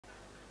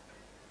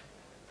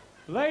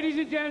Ladies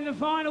and gentlemen, the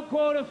final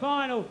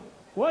quarter-final.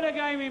 What a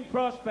game in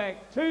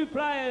prospect. Two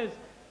players,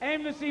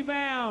 embassy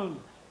bound.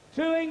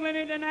 Two England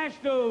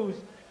internationals.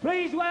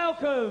 Please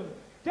welcome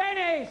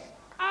Denis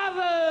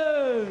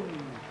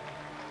Ovens.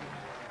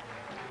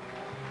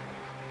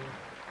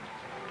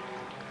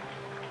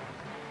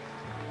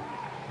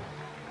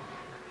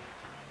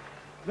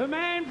 The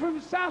man from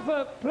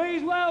Suffolk,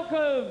 please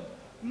welcome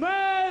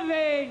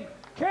Mervyn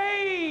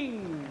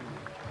King.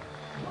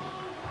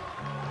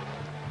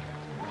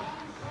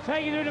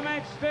 Take you to the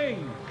match,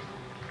 Steve.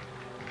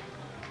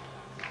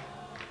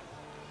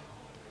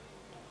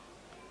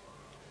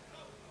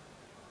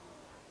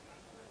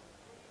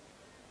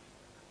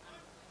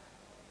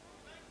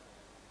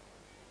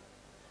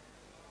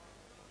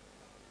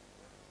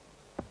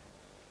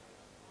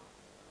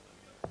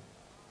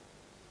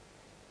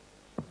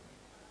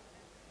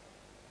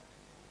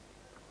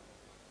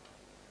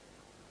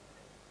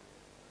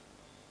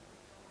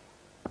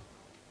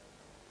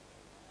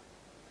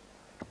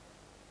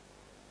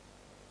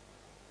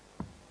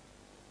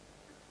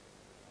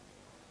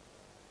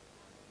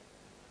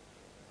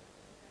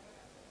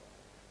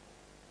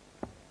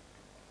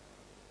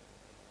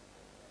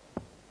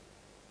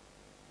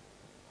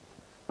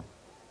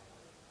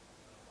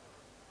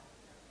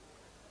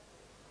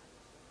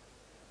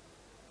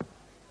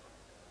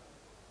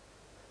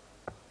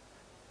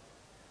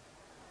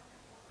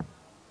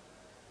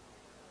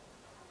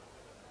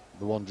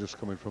 The one just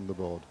coming from the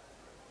board.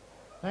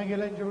 Thank you,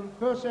 ladies and gentlemen.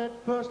 First set,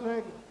 first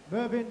leg,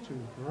 Mervyn to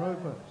throw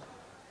first.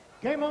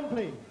 Game on,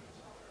 please.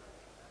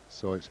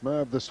 So it's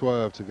Merv the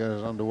Swerve to get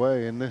us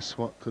underway in this,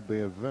 what could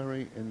be a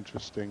very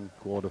interesting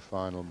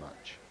quarter-final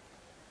match.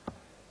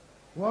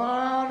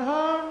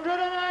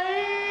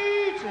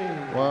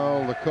 180.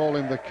 Well, they call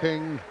him the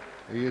king.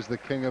 He is the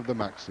king of the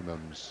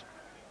maximums.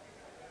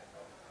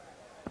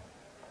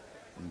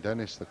 And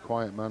Denis, the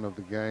quiet man of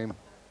the game.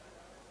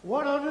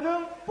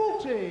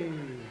 140.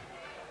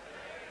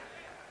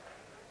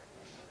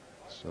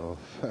 So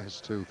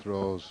first two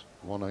throws,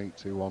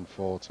 180,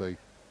 140.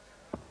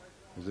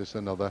 Is this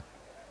another?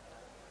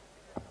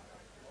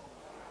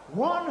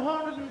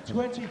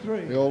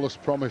 123. He always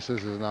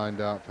promises a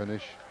 9-dart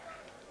finish.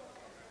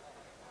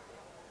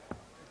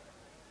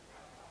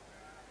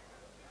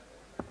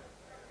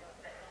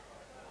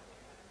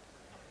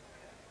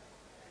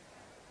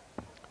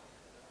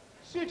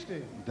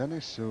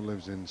 Denis, who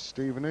lives in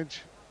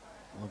Stevenage,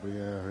 lovely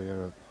area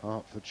of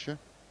Hertfordshire.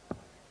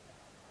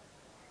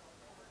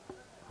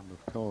 And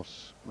of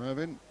course,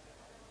 Mervyn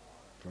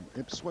from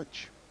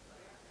Ipswich.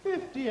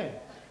 58.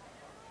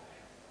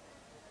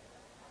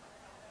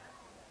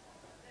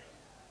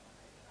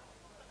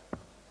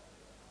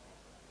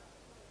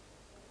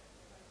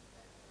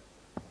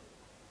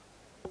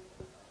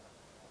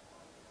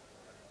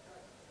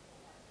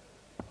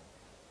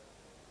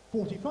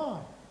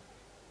 $45.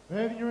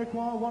 Mervyn, you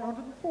require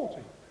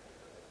 140.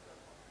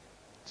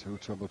 Two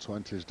treble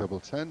 20s, double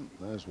 10.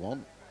 There's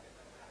one.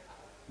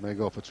 May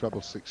go for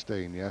treble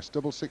 16. Yes,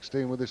 double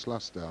 16 with this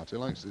last start. He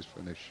likes this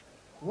finish.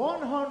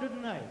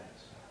 108.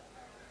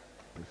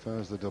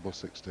 Prefers the double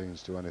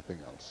 16s to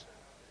anything else.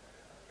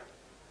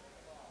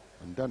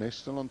 And Denis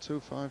still on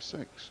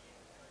 256.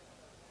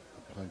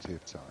 Plenty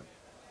of time.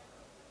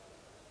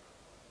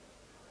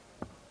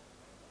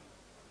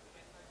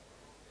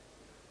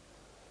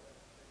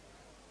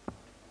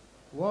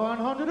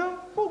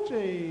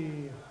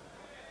 $140.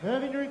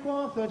 Mervyn, you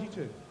require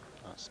 32.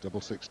 That's double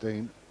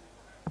 16.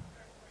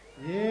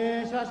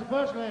 Yes, that's the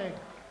first leg.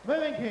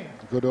 Mervyn King.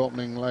 Good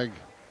opening leg.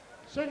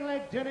 Second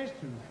leg, Denis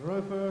to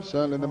throw first.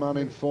 Certainly the man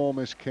in form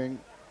is King.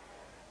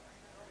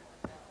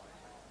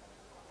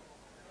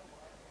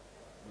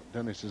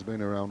 Denis has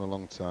been around a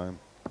long time,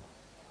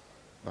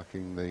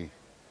 backing the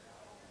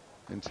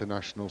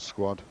international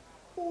squad.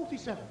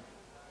 47.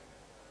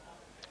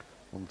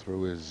 On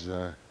through his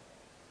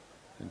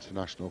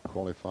international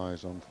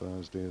qualifiers on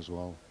Thursday as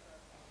well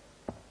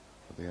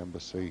for the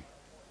embassy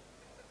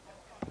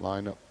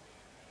lineup.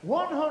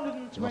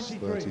 123.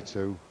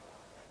 32.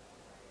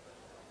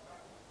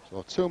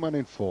 So two men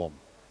in form.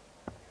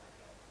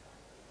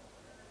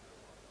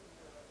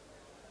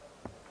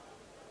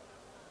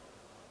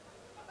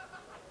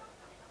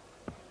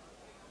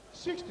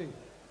 $60.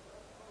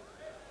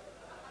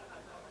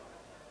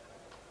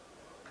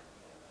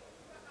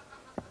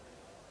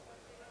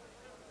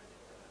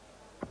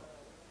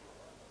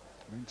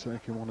 Been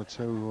taking one or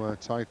two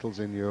titles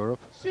in Europe.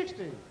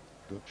 60.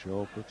 Dutch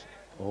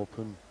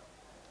Open,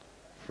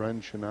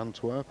 French and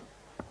Antwerp.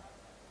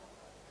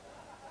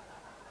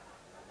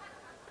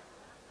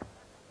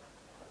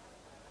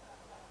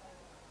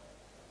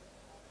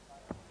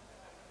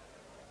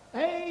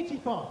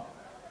 $85.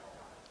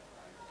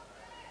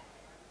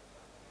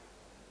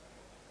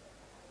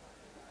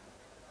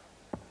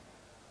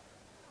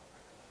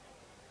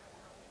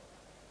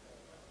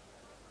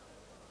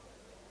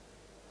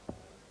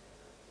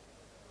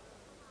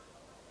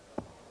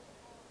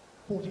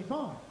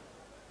 $45.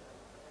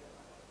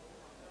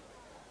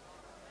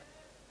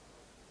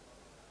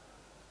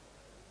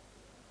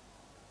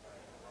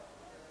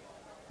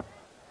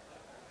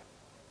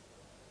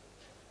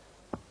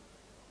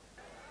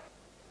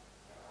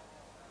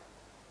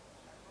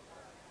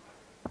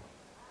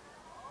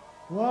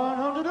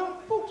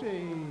 140.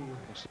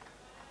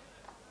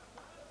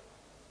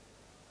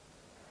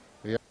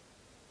 Yeah.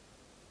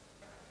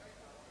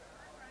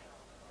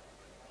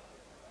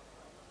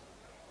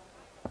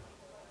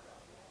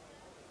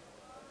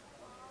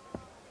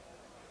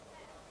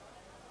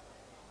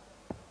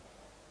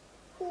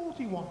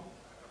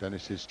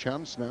 Dennis's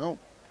chance now.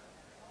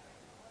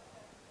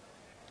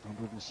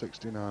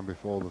 169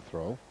 before the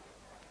throw.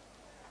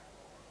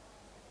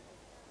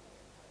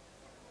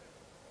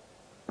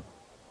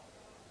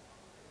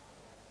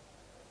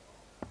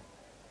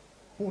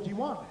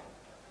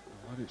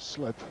 Let it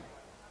slip.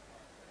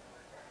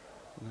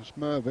 And it's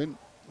Mervyn,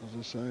 as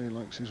I say,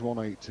 likes his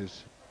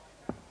 180s.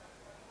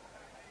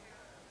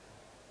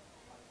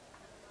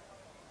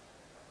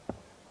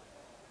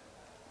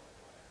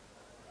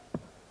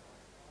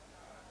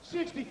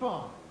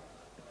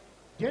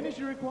 Dennis,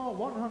 you require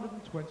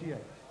 128.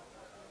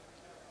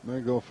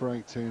 May go for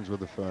 18s with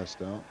the first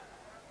start.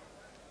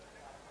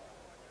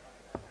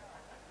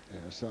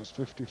 Yes, that's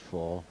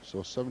 54,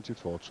 so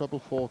 74, treble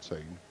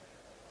 14,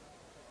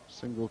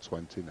 single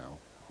 20 now,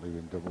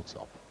 leaving double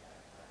top.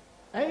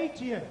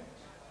 88.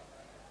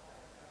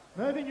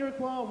 Mervyn, you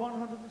require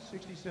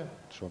 167.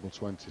 Treble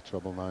 20,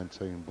 treble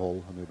 19,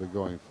 bull, and he'll be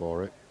going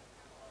for it.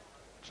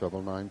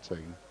 Treble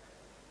 19.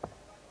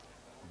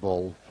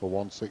 Bull for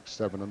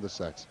 167 and the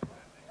set.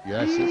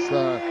 Yes, it's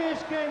there.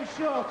 Yes, game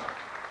shot.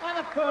 And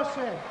the first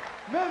set.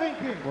 Mervyn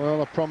King.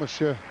 Well, I promise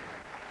you,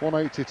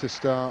 180 to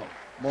start,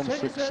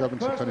 167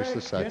 to finish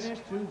the set. Dennis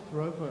to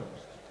throw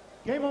first.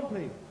 Game on,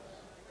 please.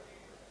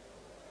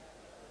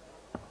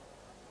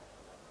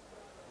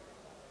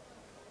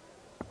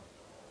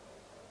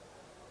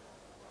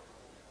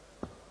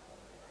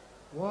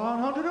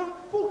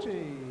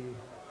 $140.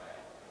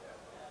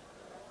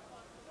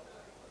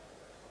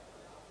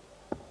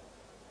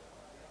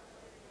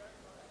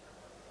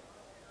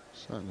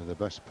 Certainly the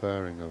best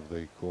pairing of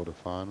the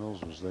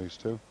quarterfinals was these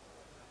two.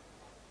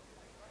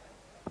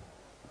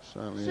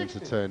 Certainly 60.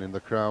 Entertaining the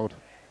crowd.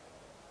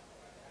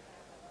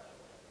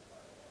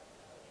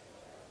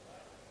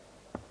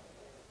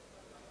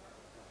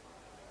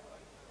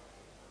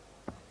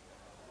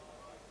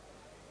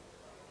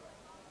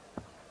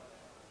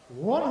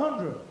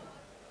 $100.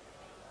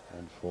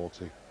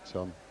 140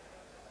 ton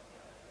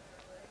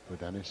for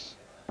Dennis.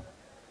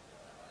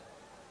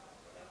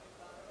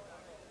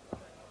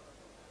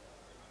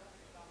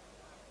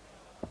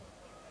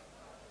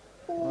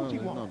 Well,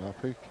 they're not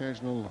happy.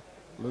 Occasional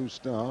loose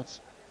start.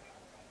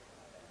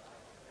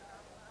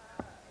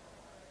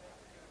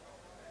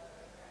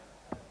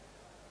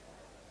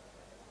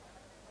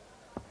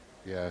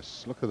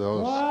 Yes, look at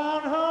those.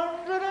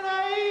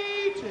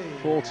 180.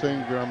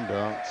 14 gram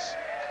darts.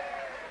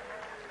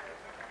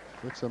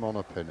 Fit them on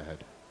a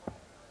pinhead.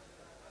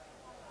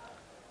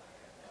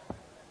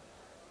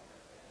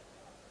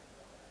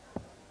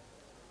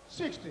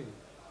 $60.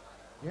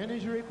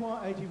 Dennis, you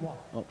require 81.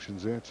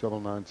 Options here,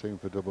 treble 19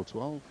 for double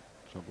 12,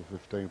 treble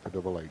 15 for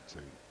double 18.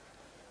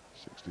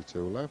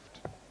 62 left,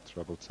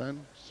 treble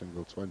 10,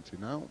 single 20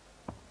 now.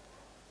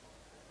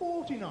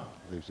 49.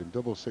 Leaves him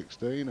double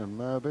 16 and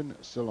Mervyn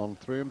still on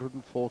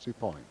 340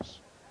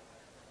 points.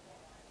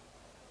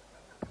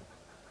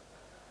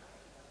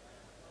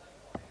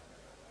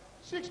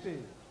 $60.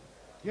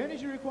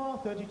 Dennis, you require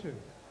 32.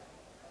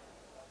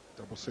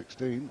 Double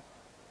 16.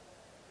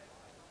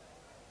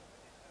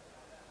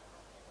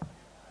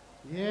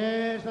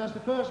 Yes, that's the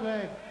first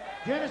leg.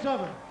 Dennis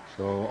Ovens.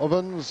 So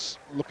Ovens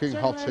looking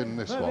Second hot leg, in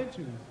this Mervyn one.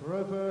 to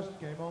throw first.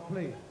 Game on,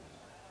 please.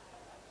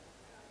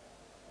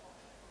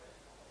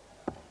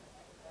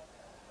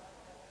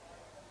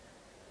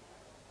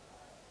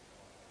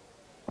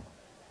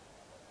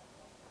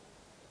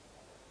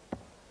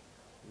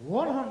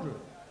 $100.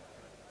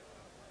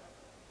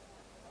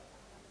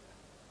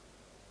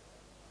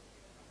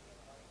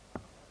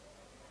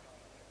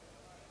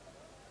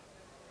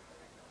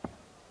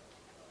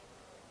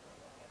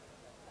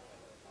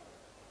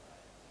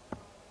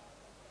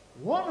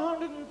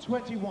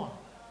 $121.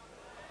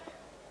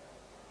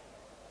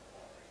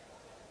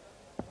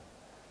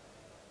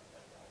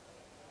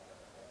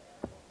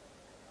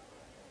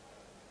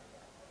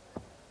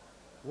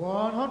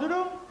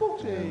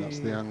 $140. Yeah, that's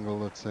the angle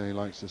that he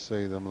likes to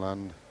see them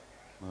land,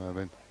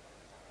 Mervyn.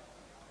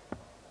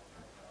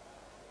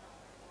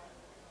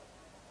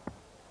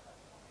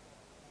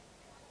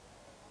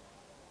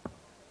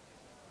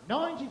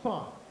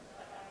 $95.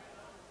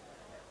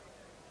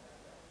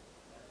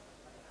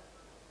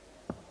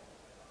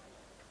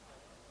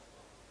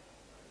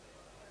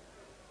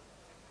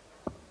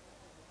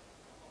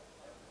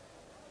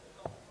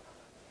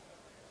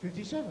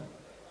 $57.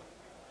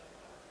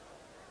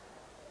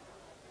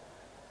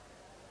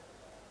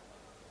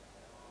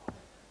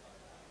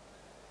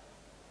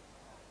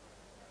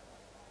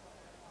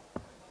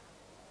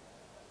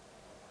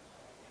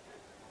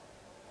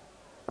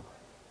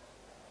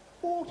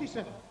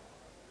 $47.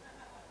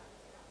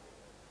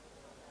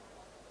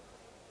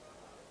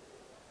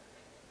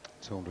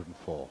 $204.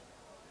 Looking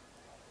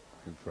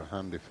for a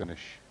handy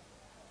finish.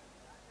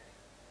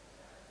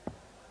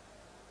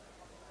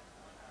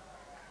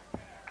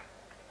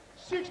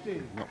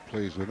 60. Not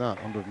pleased with that.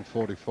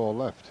 144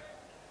 left.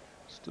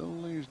 Still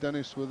leaves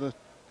Dennis with a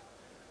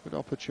good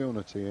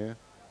opportunity here.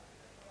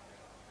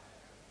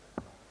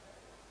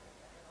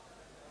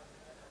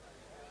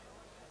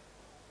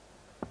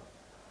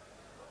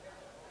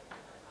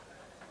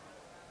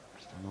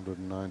 Still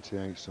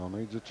 198, so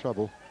needs a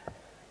treble.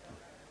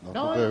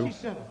 That'll do.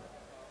 97.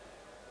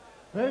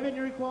 Mervyn,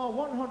 you require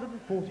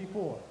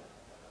 144.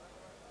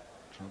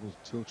 Treble,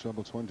 2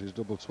 treble 20s,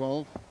 double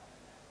 12.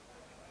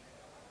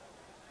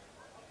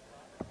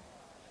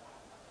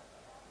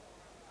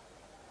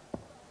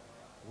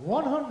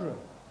 $100.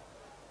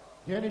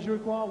 Dennis, you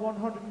require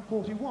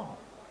 141.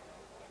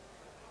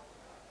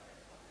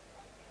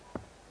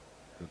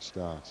 Good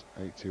start.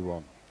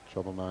 81.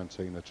 Treble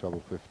 19, a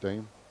treble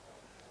 15.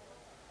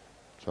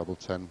 Treble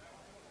 10.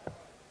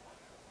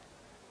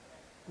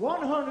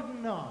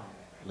 109.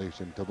 Leaves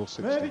him double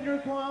 16. Mervyn, you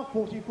require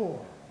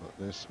 44. But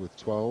this with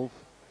 12.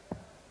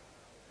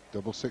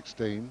 Double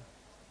 16.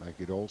 Make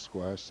it all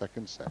square.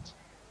 Second set.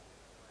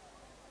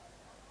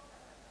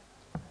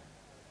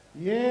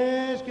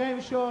 Yes,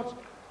 game shot.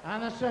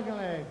 And the second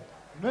leg.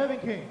 Mervyn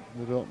King.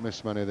 They don't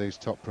miss many of these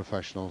top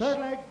professionals. Third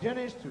leg,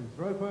 Dennis to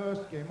throw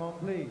first. Game on,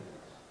 please.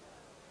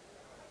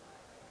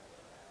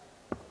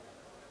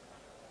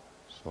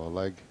 So a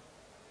leg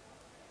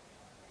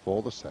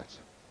for the set.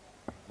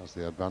 Has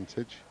the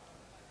advantage.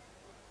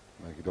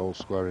 Make it all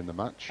square in the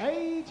match.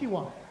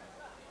 81.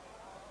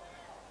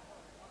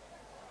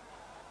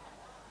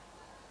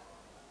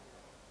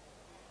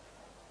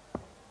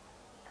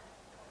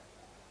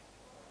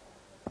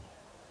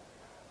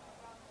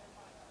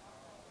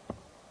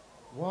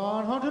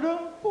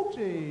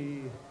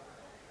 $140.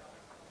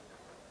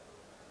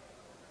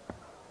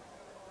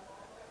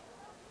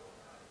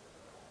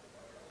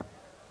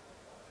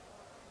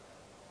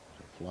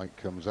 Flight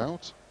comes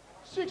out.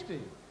 60.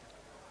 Well,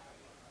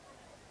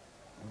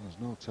 there's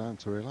no time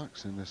to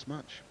relax in this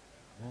match.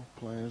 More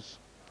players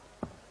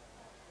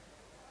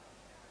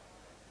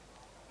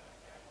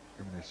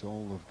giving it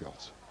all they've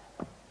got.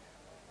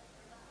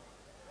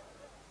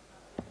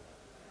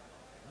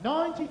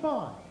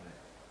 95.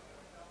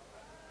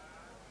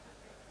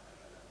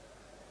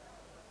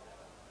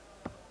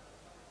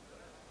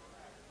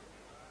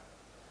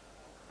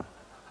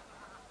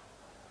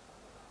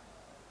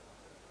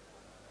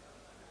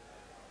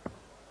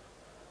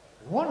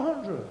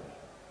 $100.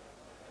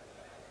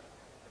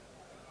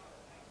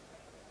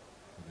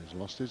 But he's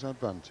lost his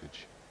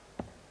advantage.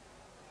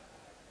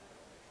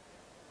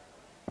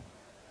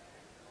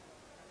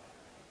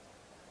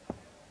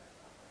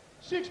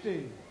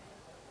 $60.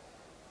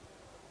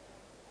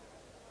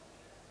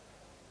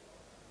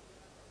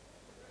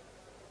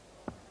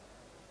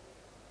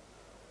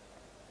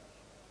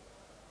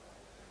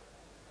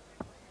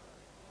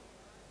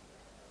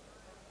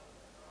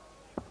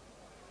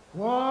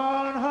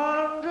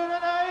 $180.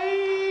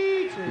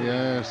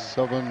 Yes,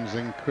 Ovens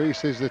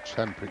increases the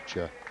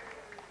temperature.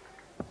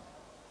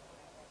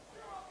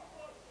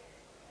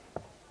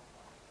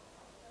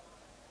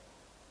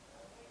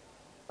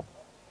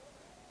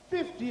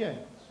 $58.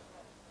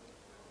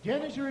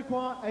 Dennis, you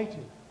require 80.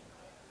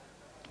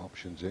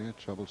 Options here,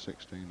 treble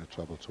 16, a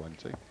treble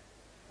 20. Well,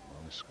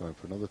 it's going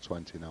for another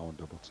 20 now on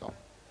double top.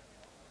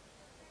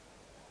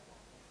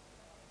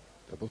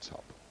 Double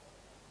top.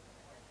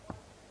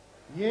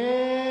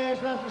 Yes,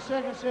 that's the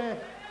second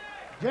set.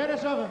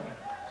 Dennis Ovens.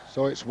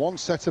 So it's one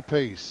set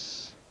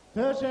apiece.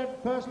 Third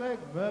set, first leg,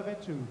 Mervyn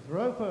to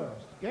throw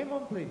first. Game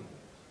on, please.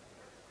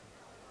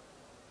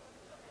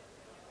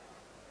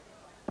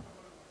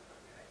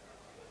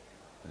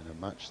 In a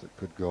match that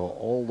could go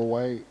all the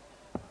way.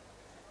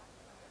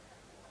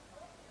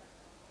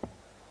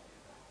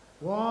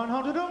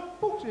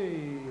 140.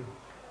 And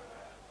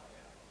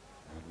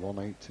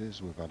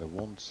 180s, we've had a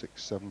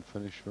 167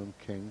 finish from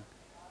King.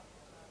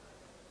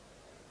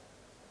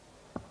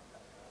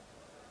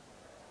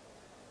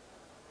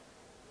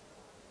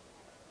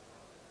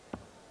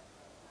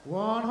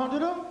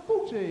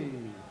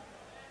 $140.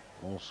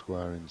 All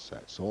square in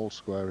sets, all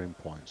square in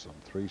points on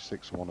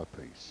 3-6-1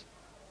 apiece.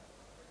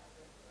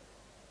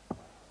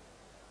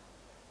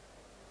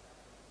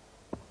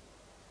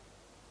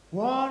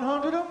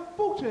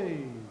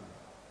 $140.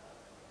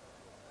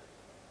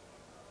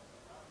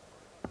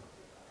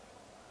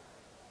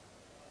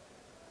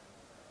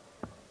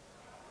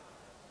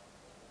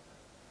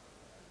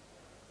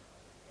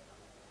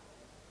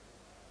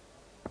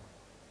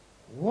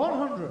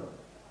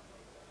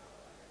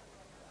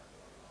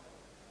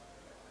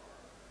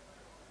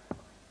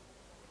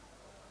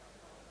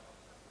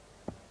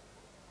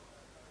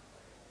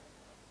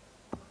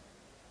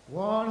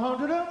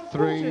 $100.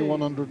 Three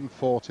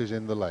 140s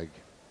in the leg.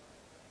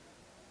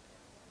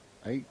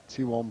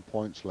 81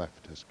 points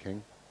left as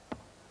King.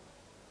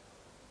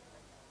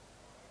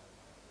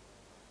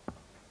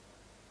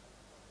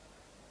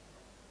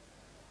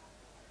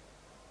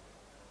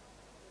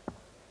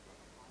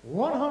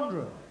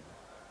 $100.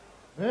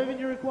 Mervyn,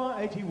 you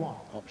require 81.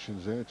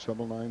 Options here,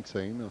 treble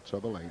 19 or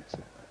treble 8,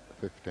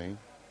 15.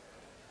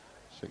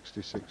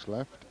 66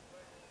 left.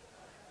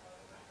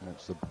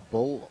 That's the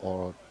bull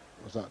or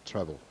Was that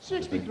treble?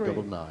 63.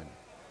 Double nine.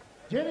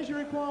 Dennis, you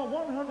require The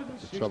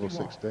 161. treble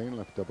 16,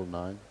 left double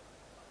nine.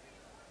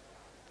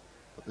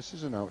 But this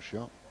is an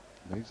outshot.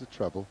 Needs the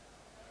treble.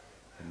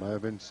 And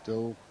Mervyn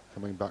still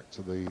coming back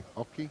to the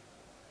hockey.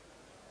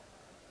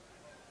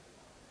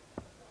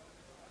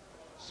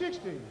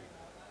 60.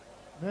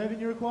 Mervyn,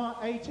 you require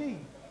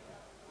 18.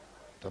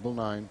 Double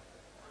nine.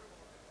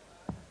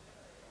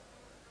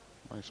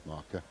 Nice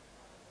marker.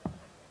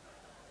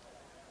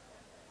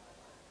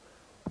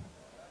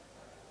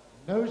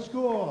 No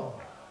score.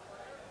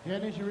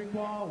 Dennis, you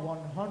require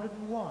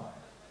 101.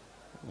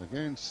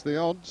 Against the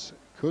odds,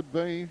 could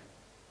be.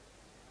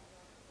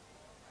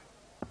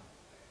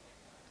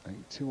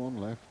 81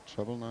 left,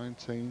 treble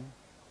 19.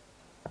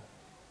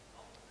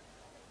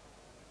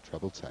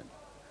 Treble 10.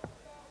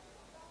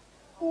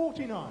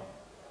 49.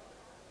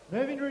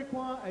 Mervyn, you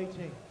require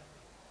 18.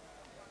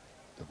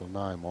 Double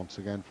nine once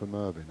again for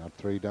Mervyn. Had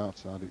 3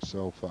 darts at it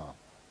so far.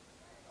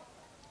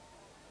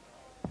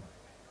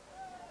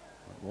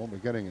 Won't be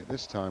getting it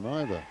this time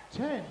either.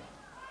 10.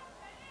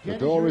 The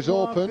Dennis, door you is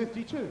require open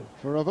 52.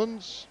 for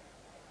Evans.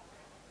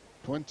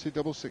 20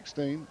 double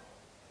 16.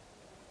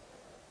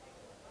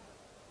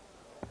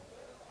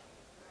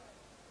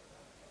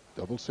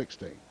 Double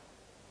 16.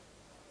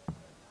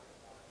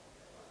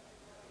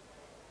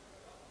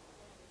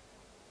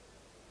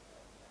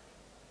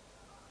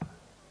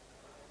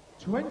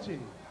 $20.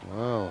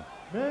 Wow.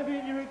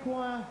 Mervyn, you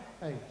require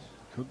 8.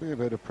 Could be a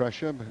bit of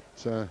pressure,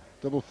 but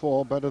double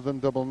 4 better than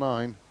double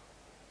 9.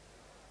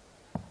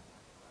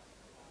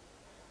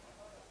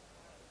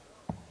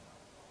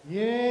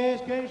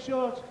 Yes, game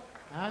short.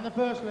 And the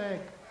first leg,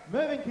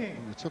 Mervyn King.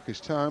 He took his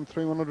time,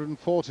 3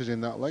 140s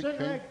in that leg, Second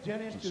King. leg,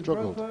 Dennis And to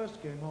struggled. throw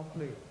first. Game on,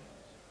 please.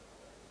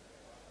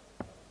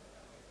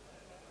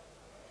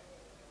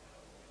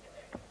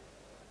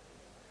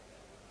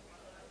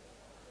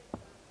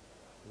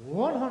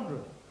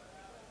 $100.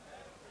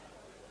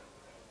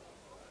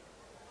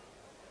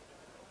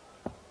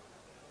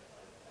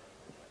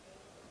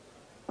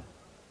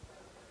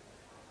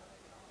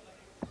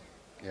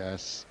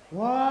 Yes.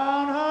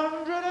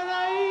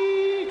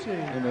 180.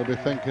 And he'll be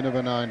thinking of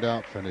a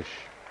 9-dart finish.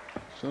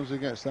 As soon as he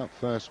gets that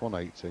first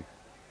 180,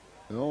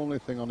 the only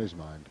thing on his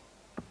mind.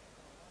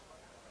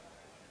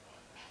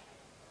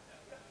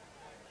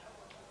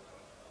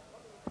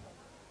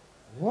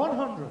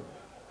 $100.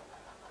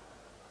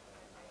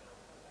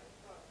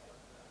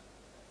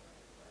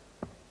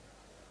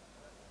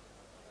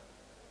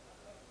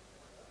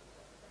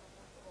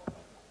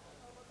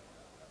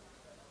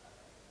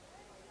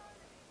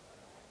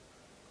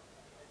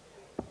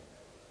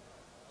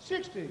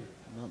 $60.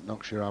 That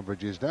knocks your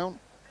averages down.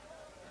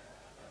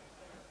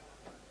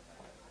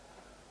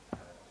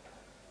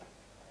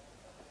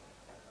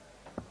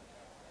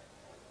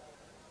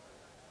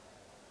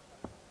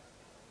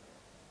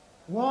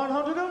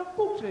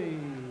 $140.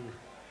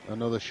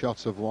 Another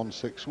shot of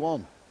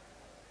 161.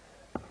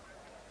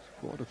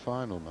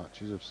 Quarter-final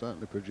matches have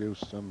certainly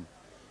produced some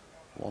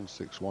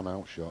 161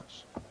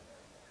 outshots.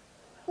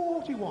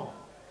 41.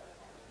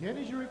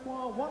 Dennis, you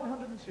require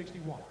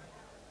 161.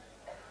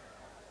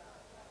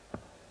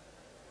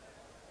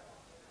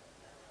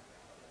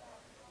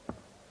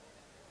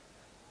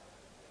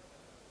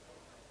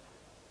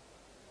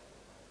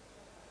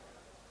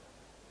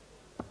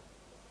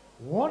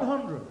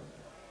 $100.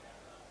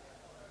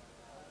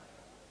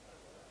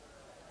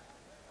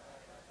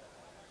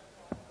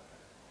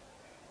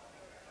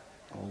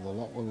 All the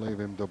lot will leave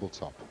him double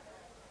top.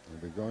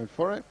 He'll be going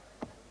for it.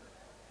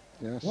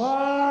 Yes.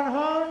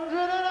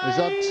 180. He's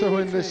had 2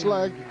 in this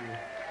leg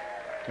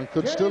and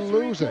could still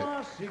lose it.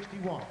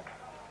 61.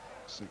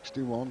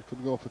 61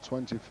 could go for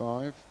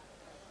 25.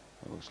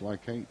 That looks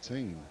like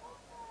 18.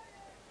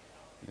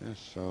 Yes,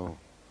 so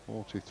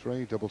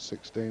 43, double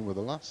 16 with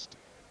the last.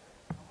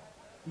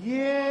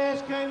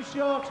 Yes, game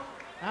short.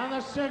 And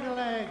the second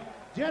leg,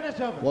 Dennis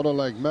Evans. What a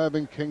leg.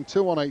 Mervyn King,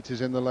 2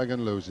 180s in the leg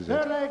and loses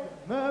Third it. leg,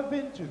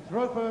 Mervyn to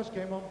throw first.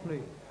 Game on,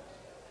 please.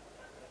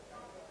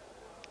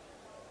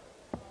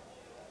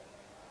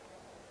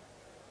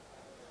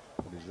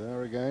 But he's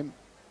there again,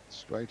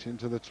 straight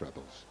into the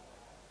trebles.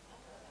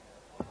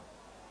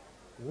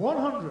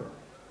 100.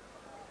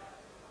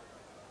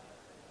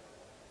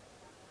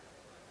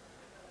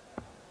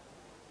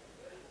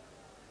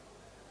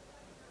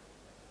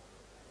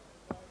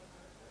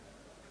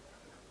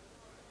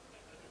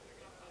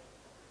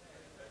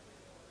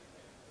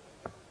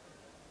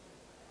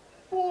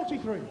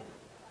 $43.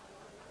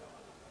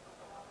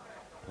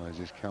 Plays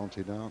his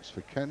county darts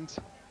for Kent.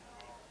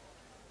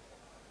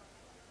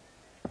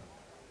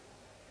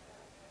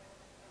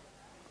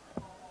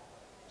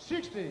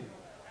 $60.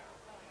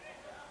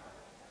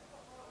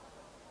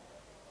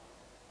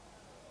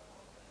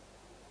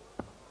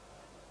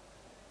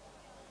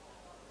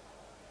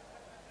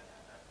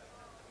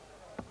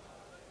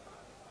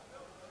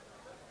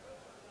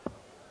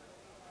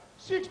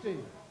 $60.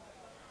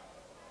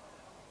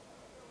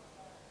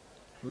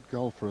 Good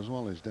golfer as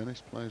well, is Dennis.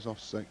 Plays off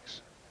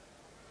 6.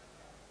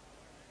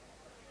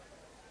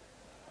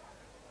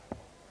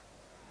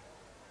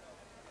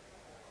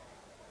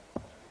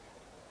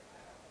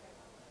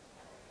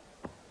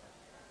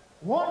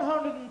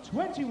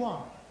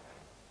 21.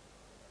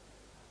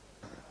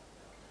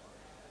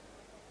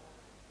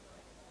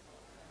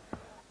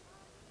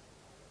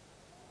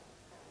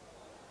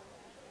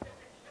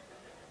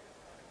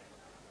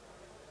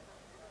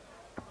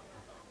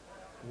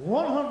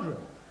 $100.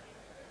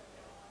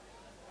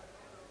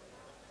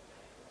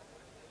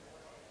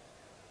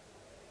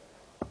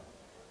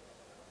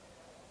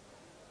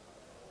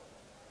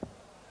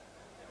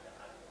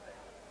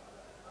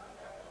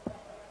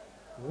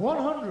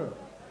 $100.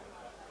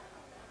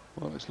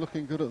 Well, it's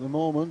looking good at the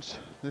moment,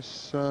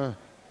 this third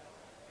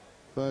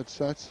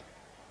set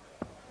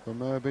for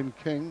Mervyn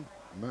King.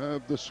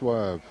 Merv the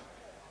swerve,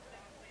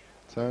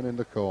 turning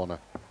the corner.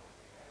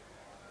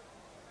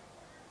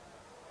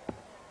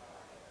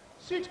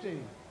 60.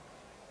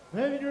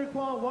 Mervyn, you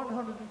require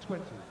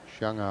 120.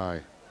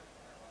 Shanghai.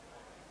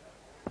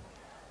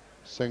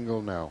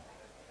 Single now.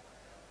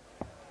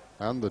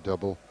 And the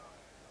double.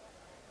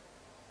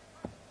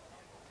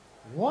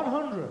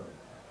 100.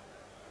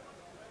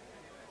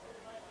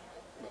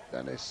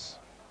 Dennis,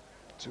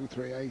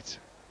 238.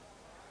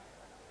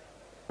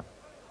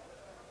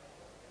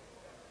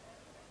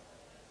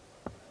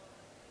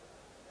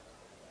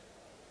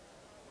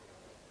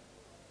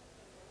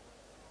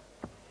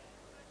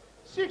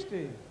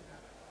 $60.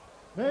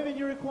 Mervyn,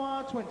 you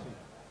require 20.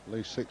 At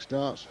least 6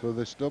 darts for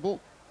this double.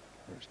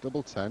 It's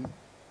double 10.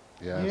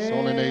 Yes,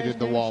 only needed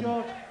the one.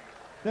 Shot.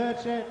 Third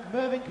set,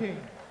 Mervyn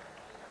King.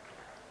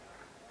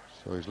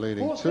 So he's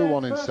leading Fourth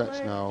 2-1 in first sets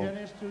leg, now.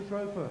 Dennis to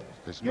throw first.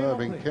 It's Game on,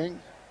 Mervyn please. King.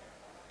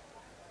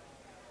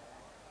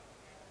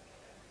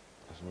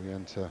 As we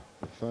enter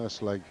the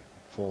first leg,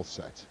 fourth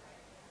set.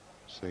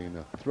 Seeing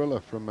a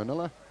thriller from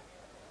Manila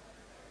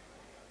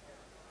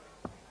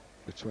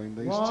between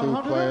these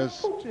two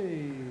players.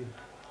 140.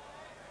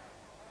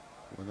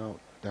 Without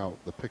doubt,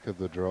 the pick of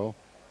the draw.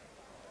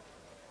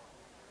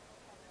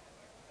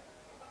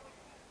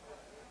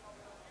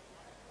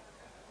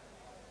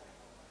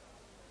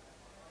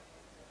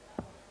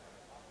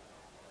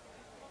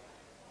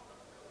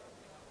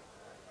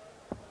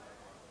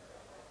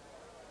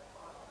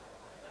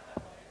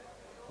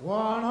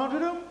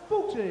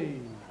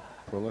 $140.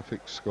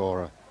 Prolific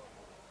scorer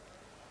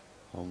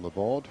on the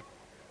board.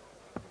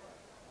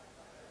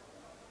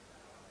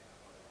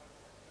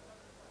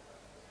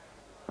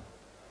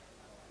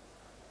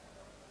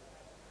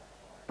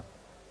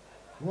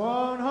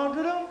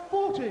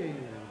 $140.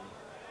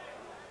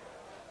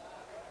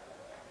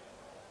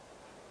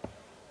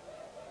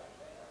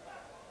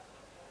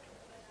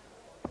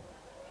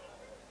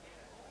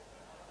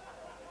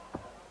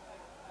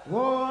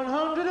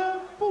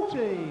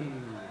 $140.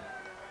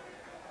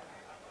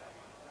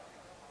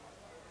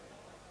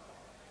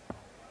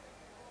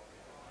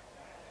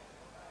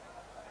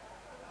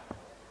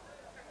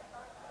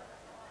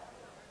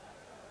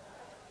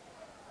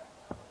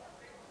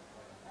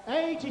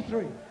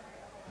 $83.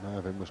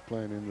 Mervyn was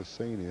playing in the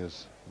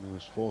seniors when he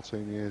was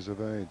 14 years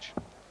of age.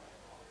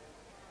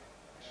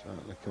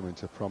 Certainly coming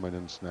to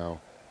prominence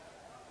now.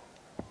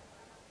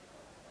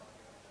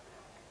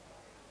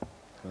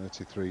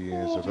 33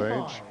 years of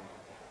 45. age.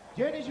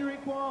 Dennis, you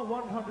require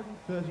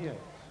 138.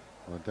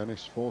 Well,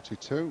 Dennis,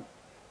 42.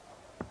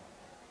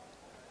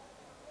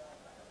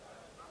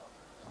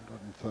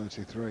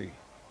 133.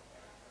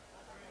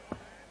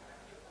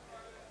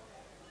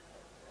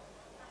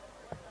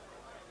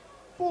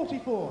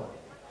 $44.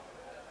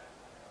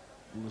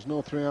 There was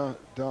no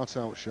dart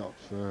out shot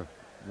for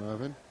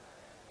Mervyn.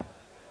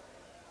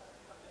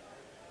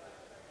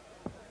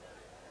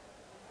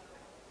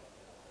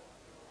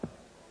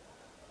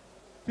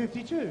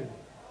 $52.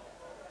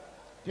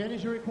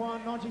 Dennis, you require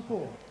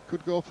 94.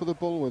 Could go for the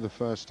bull with the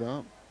first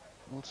dart.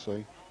 We'll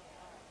see.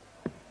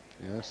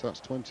 Yes, that's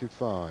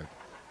 25.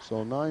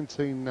 So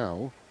 19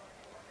 now.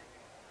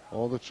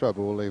 Or the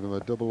treble will leave him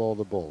a double or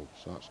the bull.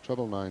 So that's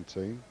treble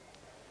 19.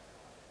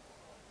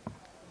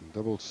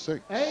 Double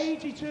 6.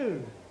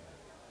 82.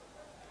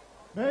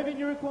 Mervyn,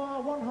 you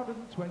require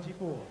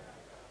 124.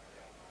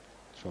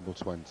 Treble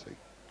 20.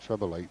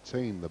 Treble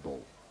 18, the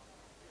bull.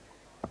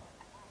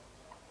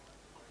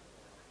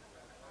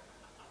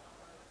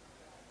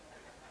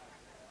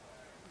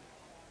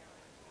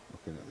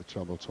 Looking at the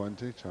treble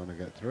 20, trying to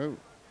get through.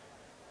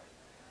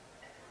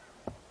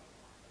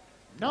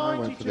 I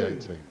went for the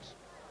 92. 18s.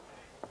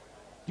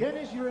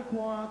 Dennis, you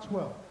require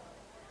 12.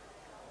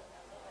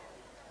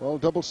 Well,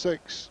 double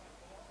 6.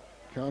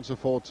 Can't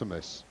afford to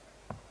miss.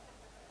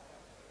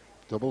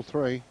 Double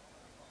 3.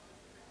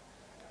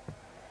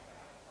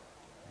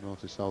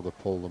 Notice how they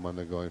pull them when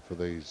they're going for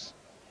these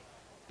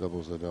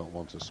doubles they don't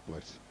want to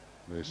split.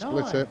 They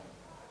split 9. it.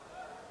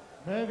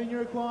 Mervyn, you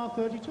require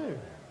 32.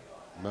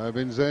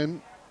 Mervyn's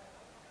in.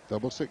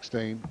 Double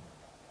 16.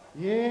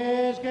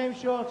 Yes, game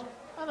shot.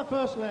 And the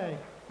first leg,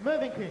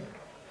 Mervyn King.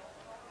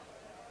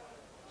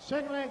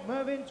 Second leg,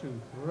 Mervyn to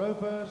throw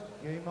first.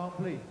 Game on,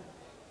 please.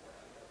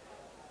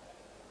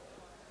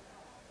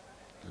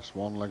 Just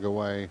one leg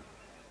away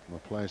from a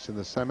place in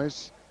the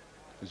semis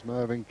is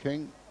Mervyn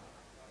King.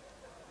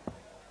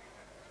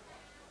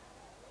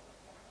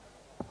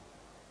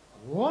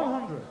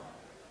 100.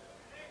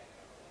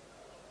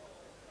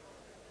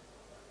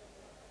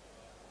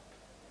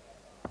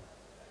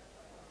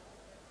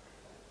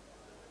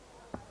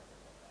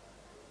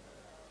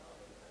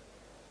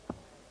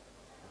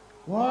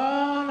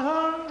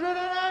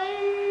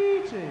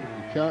 180. You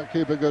can't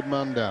keep a good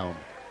man down.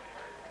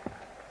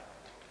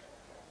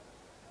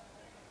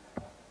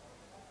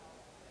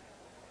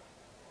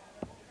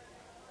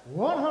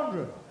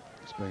 $100.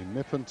 It's been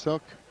nip and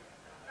tuck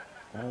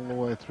all the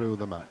way through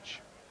the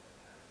match.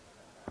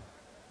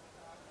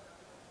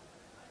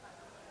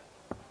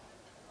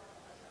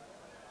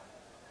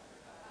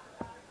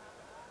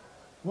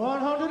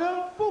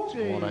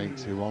 $140.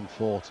 180,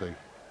 140.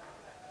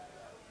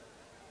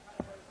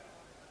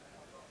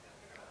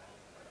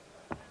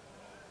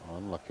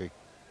 Unlucky.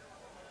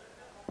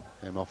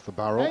 Came off the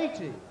barrel.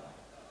 80. And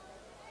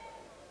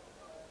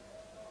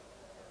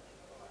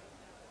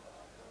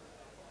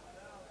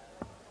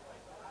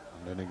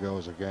then he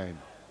goes again.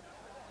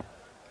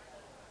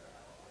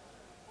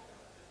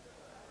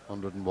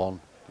 101.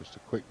 Just a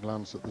quick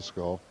glance at the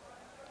score.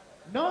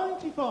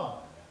 95.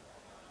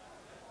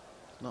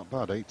 Not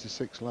bad,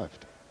 86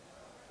 left.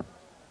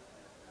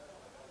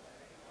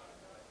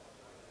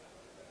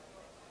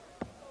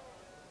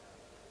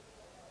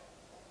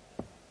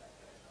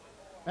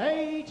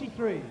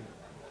 $83.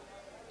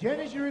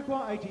 Dennis, you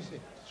require 86.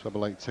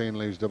 Treble 18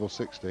 leaves double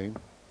 16.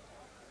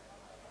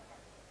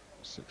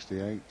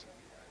 68.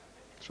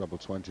 Treble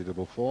 20,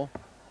 double 4.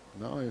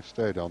 No, you've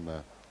stayed on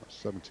there. That's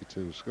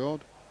 72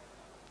 scored.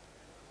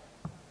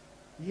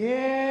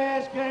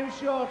 Yes, game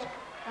shot.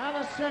 And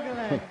a second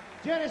leg.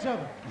 Dennis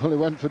over. Well, he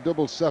went for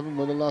double 7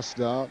 with the last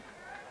start.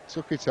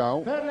 Took it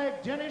out. Third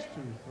leg, Dennis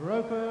to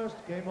throw first.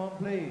 Game on,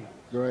 please.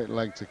 Great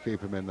leg to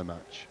keep him in the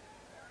match.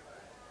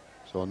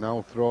 So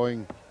now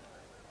throwing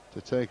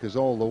to take us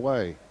all the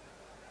way.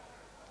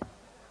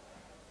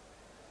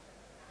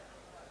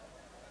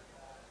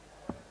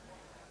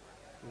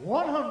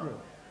 $100.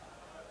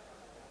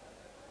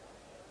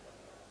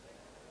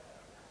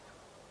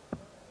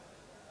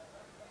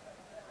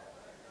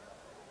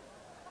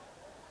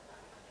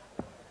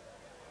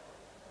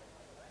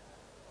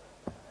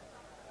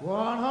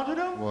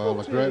 $140. Well,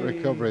 a great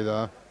recovery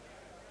there.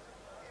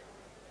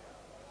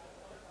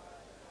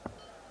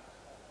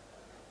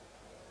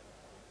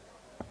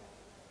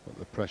 Put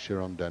the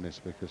pressure on Dennis,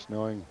 because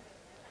knowing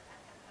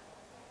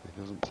if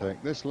he doesn't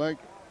take this leg,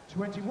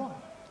 21.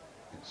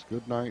 it's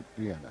good night,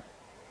 Vienna.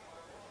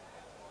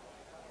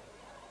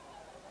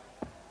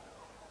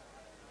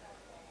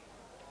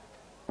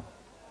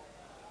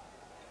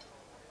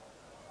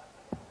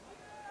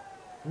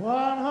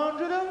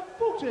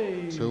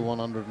 $140. Two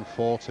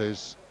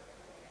 140s.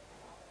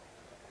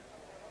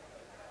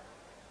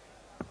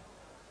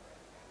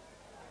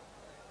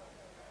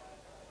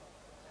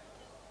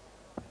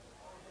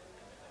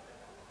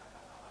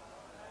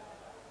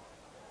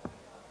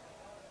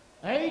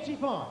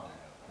 $85.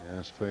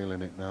 Yes,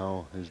 feeling it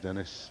now is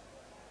Dennis.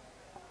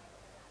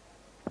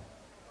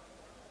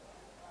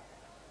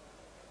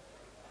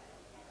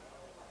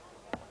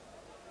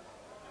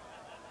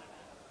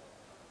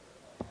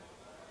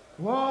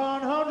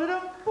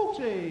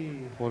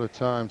 $140. What a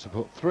time to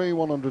put three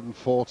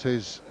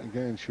 140s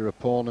against your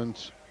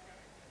opponent.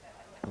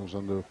 Was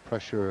under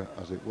pressure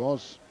as it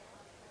was.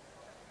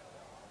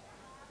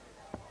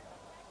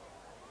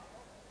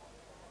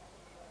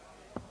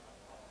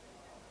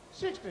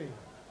 $60.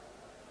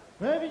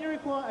 Mervyn, you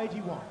require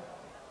 81.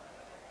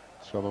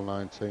 Treble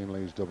 19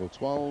 leaves double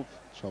 12.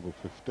 Treble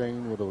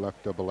 15 would have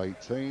left double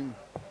 18.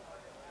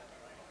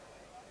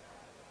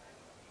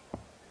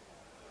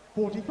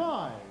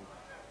 45.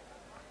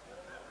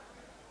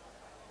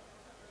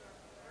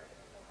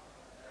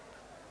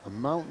 A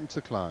mountain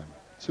to climb.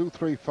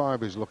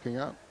 235 he's looking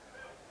at.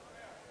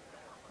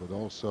 But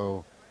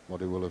also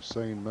what he will have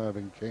seen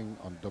Mervyn King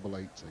on double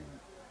 18.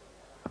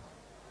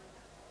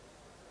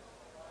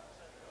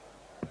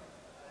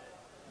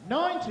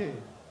 $90.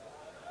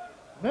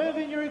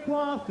 Mervyn, you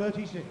require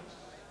 36.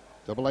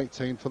 Double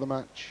 18 for the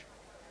match.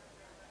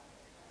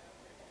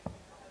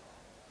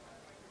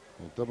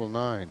 Well, double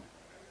 9.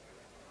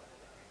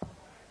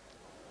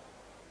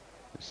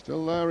 He's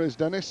still there, is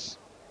Dennis.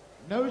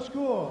 No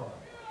score.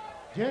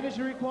 Dennis,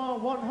 you require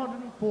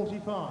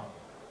 145.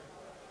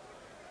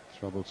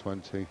 Treble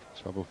 20,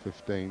 treble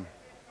 15,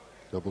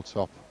 double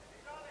top.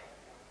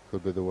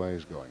 Could be the way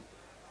he's going.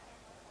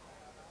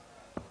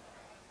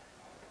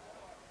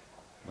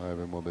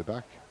 Mervyn will be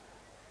back.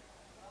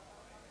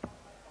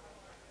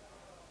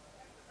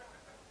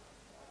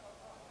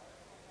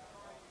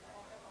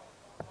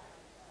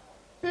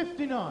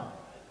 $59.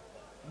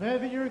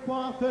 Mervyn, you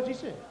require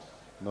 36.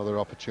 Another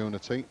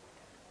opportunity.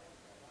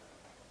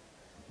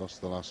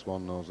 Lost the last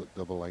one, knows that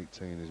double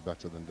 18 is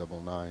better than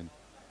double 9.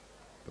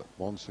 But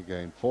once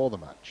again, for the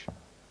match.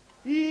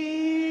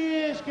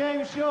 Yes,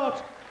 game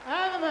shot.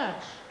 And the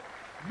match.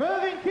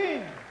 Mervyn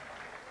King.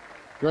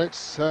 Great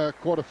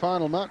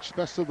quarter-final match,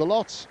 best of the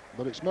lot.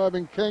 But it's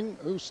Mervyn King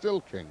who's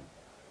still king.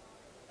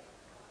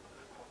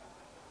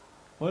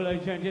 Well,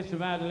 ladies and gentlemen, just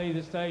about to leave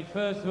the stage.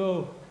 First of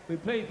all, we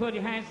please put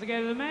your hands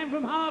together. The man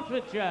from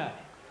Hertfordshire,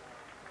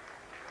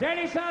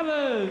 Dennis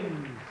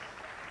Ovens.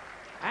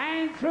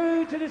 And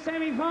through to the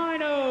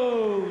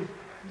semi-finals,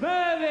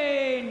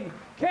 Mervyn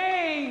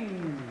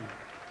King.